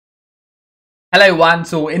Hello everyone,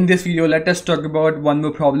 so in this video let us talk about one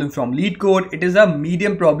more problem from LeetCode. It is a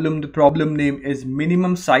medium problem. The problem name is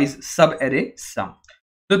minimum size subarray sum.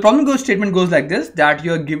 So the problem statement goes like this, that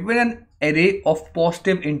you are given an array of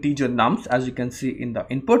positive integer nums, as you can see in the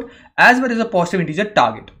input, as well as a positive integer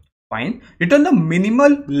target. Fine. Return the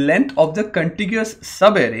minimal length of the contiguous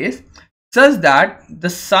subarrays such that the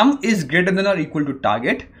sum is greater than or equal to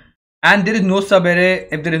target, and there is no subarray.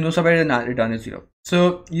 If there is no subarray, then return is 0.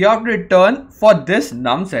 So you have to return for this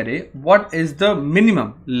nums array what is the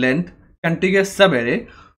minimum length contiguous subarray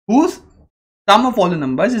whose sum of all the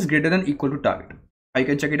numbers is greater than or equal to target. I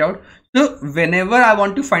can check it out. So whenever I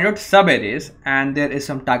want to find out subarrays and there is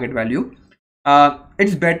some target value,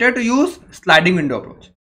 it's better to use sliding window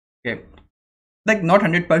approach. Okay, like not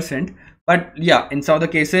 100%, but yeah, in some of the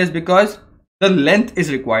cases, because the length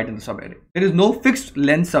is required in the subarray. There is no fixed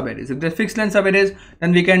length subarrays. If there's fixed length subarrays,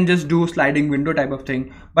 then we can just do sliding window type of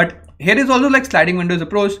thing. But here is also like sliding windows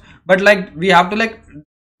approach, but like we have to like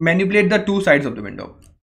manipulate the two sides of the window.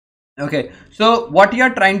 Okay, so what you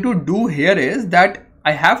are trying to do here is that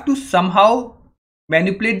I have to somehow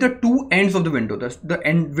manipulate the two ends of the window.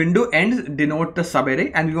 Window ends denote the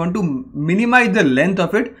subarray, and we want to minimize the length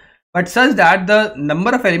of it, but such that the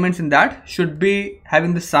number of elements in that should be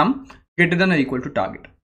having the sum greater than or equal to target.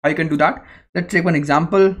 How you can do that? Let's take one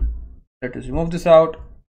example. Let us remove this out.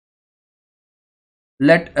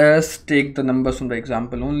 Let us take the numbers from the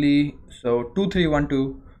example only. So 2 3 1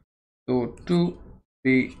 2, so 2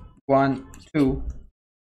 3 1 2,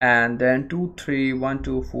 and then 2 3 1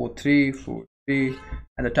 2 4 3 4 3,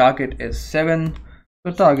 and the target is 7.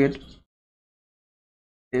 So target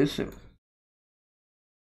is 7.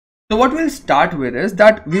 So what we'll start with is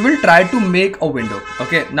that we will try to make a window.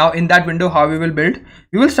 Okay, now in that window, how we will build?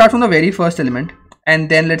 We will start from the very first element, and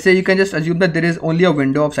then let's say you can just assume that there is only a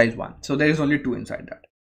window of size 1. So there is only 2 inside that.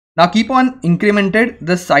 Now keep on incremented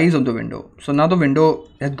the size of the window. So now the window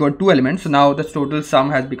has got 2 elements. So now the total sum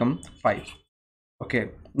has become 5.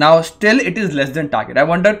 Okay, now still it is less than target. I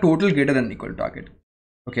want a total greater than or equal to target.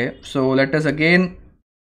 Okay, so let us again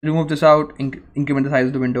remove this out, increment the size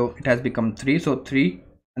of the window. It has become 3. So 3.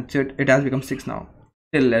 And so it has become 6 now,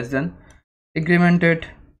 still less than. Increment it.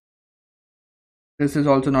 This is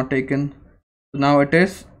also not taken. So now it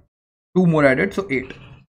is 2 more added, so 8,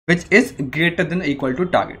 which is greater than or equal to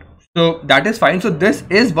target. So that is fine. So this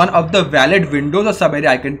is one of the valid windows or subarray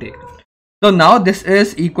I can take. So now this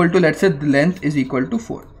is equal to, let's say the length is equal to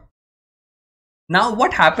 4. Now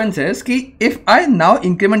what happens is ki if I now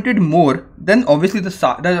incremented more, then obviously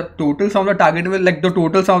the total sum of the target will, like the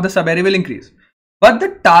total sum of the subarray will increase. But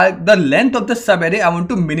the length of the subarray I want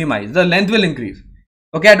to minimize. The length will increase.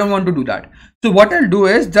 Okay, I don't want to do that. So what I'll do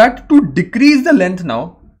is that to decrease the length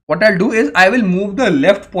now, what I'll do is I will move the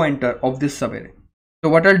left pointer of this subarray.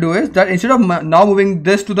 So what I'll do is that instead of now moving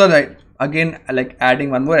this to the right, again like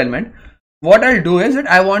adding one more element, what I'll do is that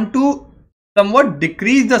I want to somewhat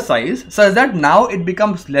decrease the size such that now it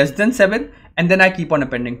becomes less than 7. And then I keep on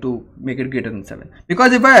appending to make it greater than 7.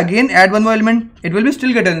 Because if I again add one more element, it will be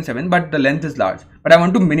still greater than 7, but the length is large. But I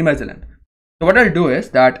want to minimize the length. So what I'll do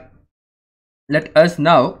is that let us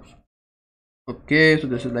now, okay, so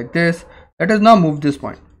this is like this. Let us now move this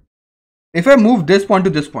point. If I move this point to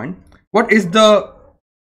this point, what is the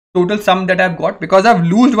total sum that I've got? Because I've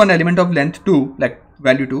lost one element of length 2, like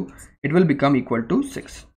value 2, it will become equal to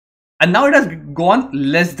 6. And now it has gone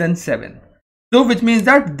less than 7. So which means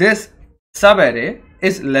that this subarray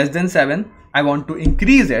is less than 7. I want to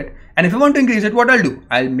increase it, and if I want to increase it, what I'll do?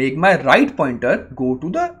 I'll make my right pointer go to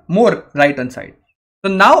the more right hand side.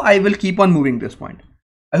 So now I will keep on moving this point.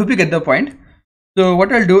 I hope you get the point. So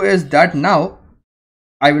what I'll do is that now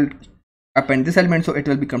I will append this element, so it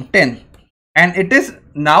will become 10, and it is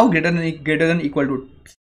now greater than equal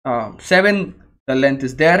to 7. The length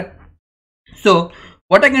is there. So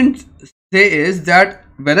what I can say is that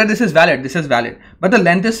whether this is valid, but the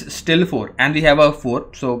length is still 4, and we have a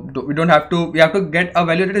 4, so we don't have to, we have to get a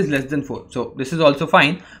value that is less than 4. So this is also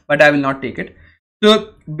fine, but I will not take it.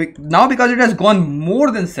 So now because it has gone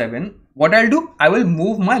more than 7, what I'll do, I will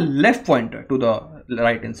move my left pointer to the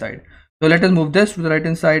right hand side. So let us move this to the right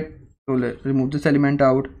hand side. So let's remove this element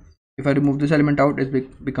out. If I remove this element out,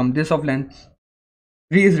 it become this of length.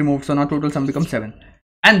 3 is removed, so now total sum becomes 7.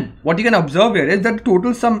 And what you can observe here is that the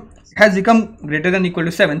total sum has become greater than or equal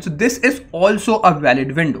to 7. So this is also a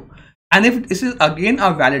valid window. And if this is again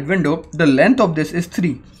a valid window, the length of this is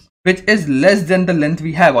 3, which is less than the length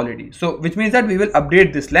we have already. So which means that we will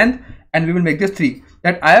update this length and we will make this 3.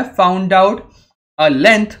 That I have found out a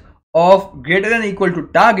length of greater than or equal to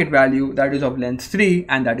target value, that is of length 3,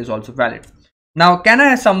 and that is also valid. Now can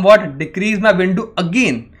I somewhat decrease my window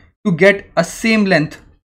again? to get a same length,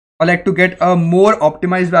 or like to get a more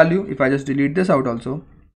optimized value, if I just delete this out also,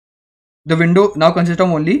 the window now consists of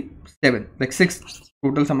only 7, like 6,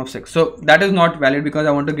 total sum of 6. So that is not valid because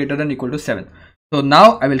I want to greater than or equal to 7. So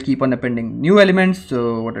now I will keep on appending new elements.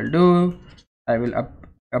 So what I'll do, I will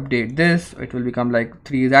update this. It will become like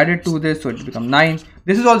 3 is added to this, so it will become 9.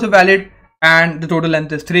 This is also valid, and the total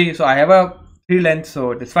length is 3. So I have a 3 length,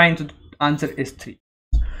 so it is fine. So the answer is 3.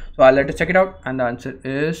 So I'll let us check it out, and the answer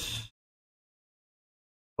is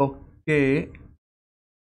okay.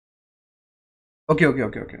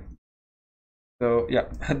 So yeah,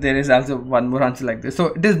 there is also one more answer like this. So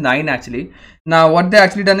it is 9 actually. Now what they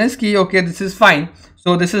actually done is key, okay, this is fine.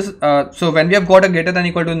 So this is so when we have got a greater than or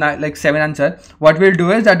equal to 9, like 7 answer, what we'll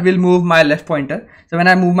do is that we'll move my left pointer. So when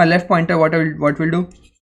I move my left pointer, what we'll do,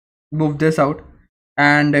 move this out,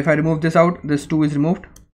 and if I remove this out, this 2 is removed,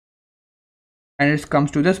 and it comes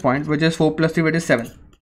to this point, which is 4 plus 3, which is 7,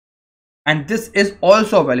 and this is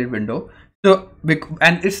also a valid window. So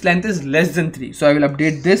and its length is less than 3. So I will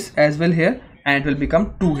update this as well here, and it will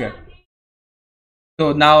become 2 here.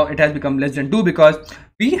 So now it has become less than 2 because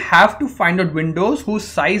we have to find out windows whose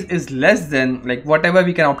size is less than, like, whatever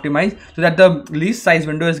we can optimize, so that the least size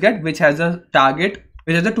window is get, which has a target,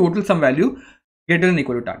 which has a total sum value greater than or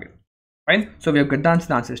equal to target. Fine. So we have got the answer.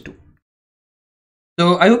 The answer is 2.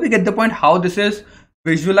 So I hope you get the point how this is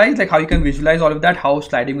visualized, like how you can visualize all of that, how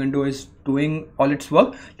sliding window is doing all its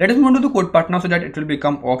work. Let us move on to the code part now, so that it will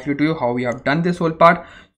become all clear to you how we have done this whole part.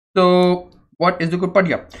 So what is the code part?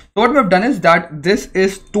 Yeah, so what we have done is that this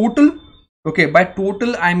is total. Okay, by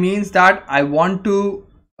total I means that I want to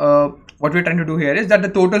what we're trying to do here is that the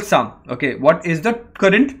total sum, okay, what is the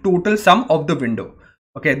current total sum of the window.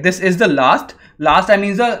 Okay, this is the last I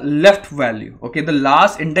means the left value, okay, the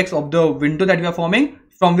last index of the window that we are forming,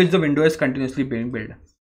 from which the window is continuously being built.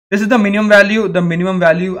 This is the minimum value. The minimum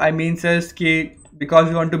value I mean says ki, because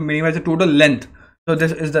we want to minimize the total length. So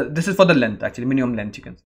this is for the length, actually minimum length, you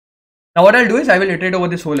can say. Now what I'll do is I will iterate over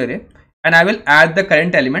this whole array, and I will add the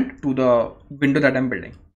current element to the window that I'm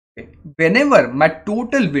building. Okay. Whenever my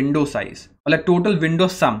total window size, or like total window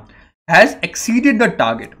sum, has exceeded the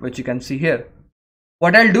target, which you can see here,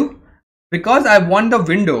 what I'll do, because I want the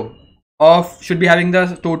window of should be having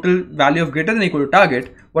the total value of greater than or equal to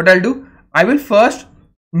target, what I'll do, I will first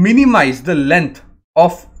minimize the length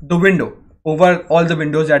of the window over all the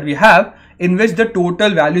windows that we have in which the total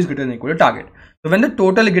value is greater than or equal to target. So when the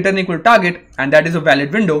total is greater than or equal to target, and that is a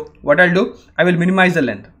valid window, what I'll do, I will minimize the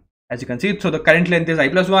length. As you can see, so the current length is I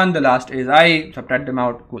plus 1, the last is I, subtract them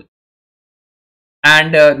out, cool.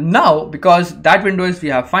 And now, because that window is we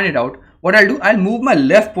have find it out, what I'll do, I'll move my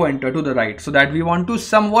left pointer to the right, so that we want to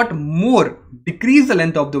somewhat more decrease the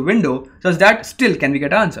length of the window, such that still can we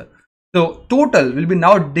get an answer. So total will be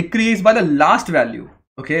now decreased by the last value,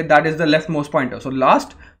 okay, that is the leftmost pointer. So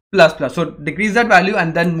last plus plus, so decrease that value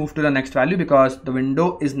and then move to the next value, because the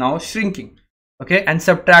window is now shrinking, okay, and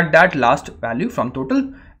subtract that last value from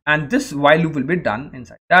total, and this while loop will be done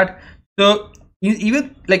inside that. So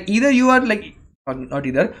even like either you are like, or not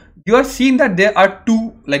either, you are seeing that there are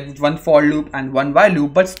two, like one for loop and one while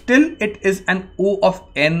loop, but still it is an O of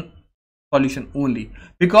n solution only,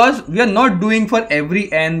 because we are not doing for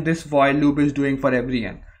every n, this while loop is doing for every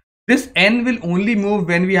n. This n will only move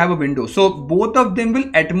when we have a window, so both of them will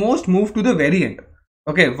at most move to the very end.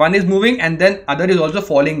 Okay, one is moving and then other is also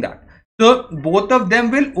following that. So both of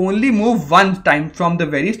them will only move one time from the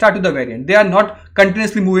very start to the very end. They are not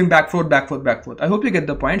continuously moving back, forth, back, forth, back, forth. I hope you get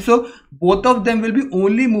the point. So both of them will be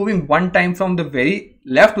only moving one time from the very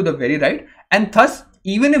left to the very right, and thus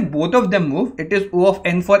even if both of them move, it is O of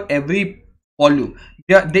n for every for loop.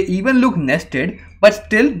 They even look nested, but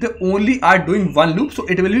still they only are doing one loop, so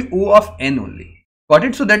it will be O of n only. Got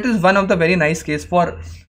it? So that is one of the very nice case for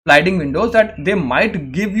sliding windows, that they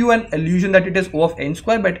might give you an illusion that it is O of n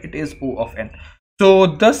square, but it is O of n. So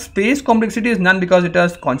the space complexity is none, because it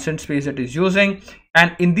has constant space it is using.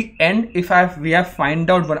 And in the end, if we have find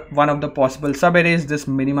out one of the possible subarrays, this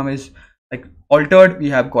minimum is like altered, we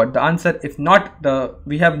have got the answer. If not,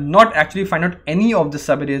 we have not actually find out any of the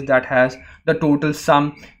subarrays that has the total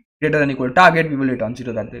sum greater than or equal to target, we will return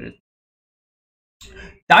 0 that there is.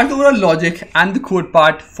 That's the overall logic and the code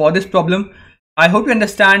part for this problem. I hope you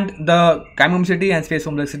understand the time complexity and space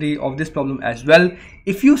complexity of this problem as well.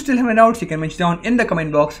 If you still have any doubts, you can mention down in the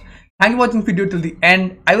comment box. Thank you for watching the video till the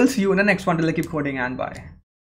end. I will see you in the next one. Till I keep coding, and bye.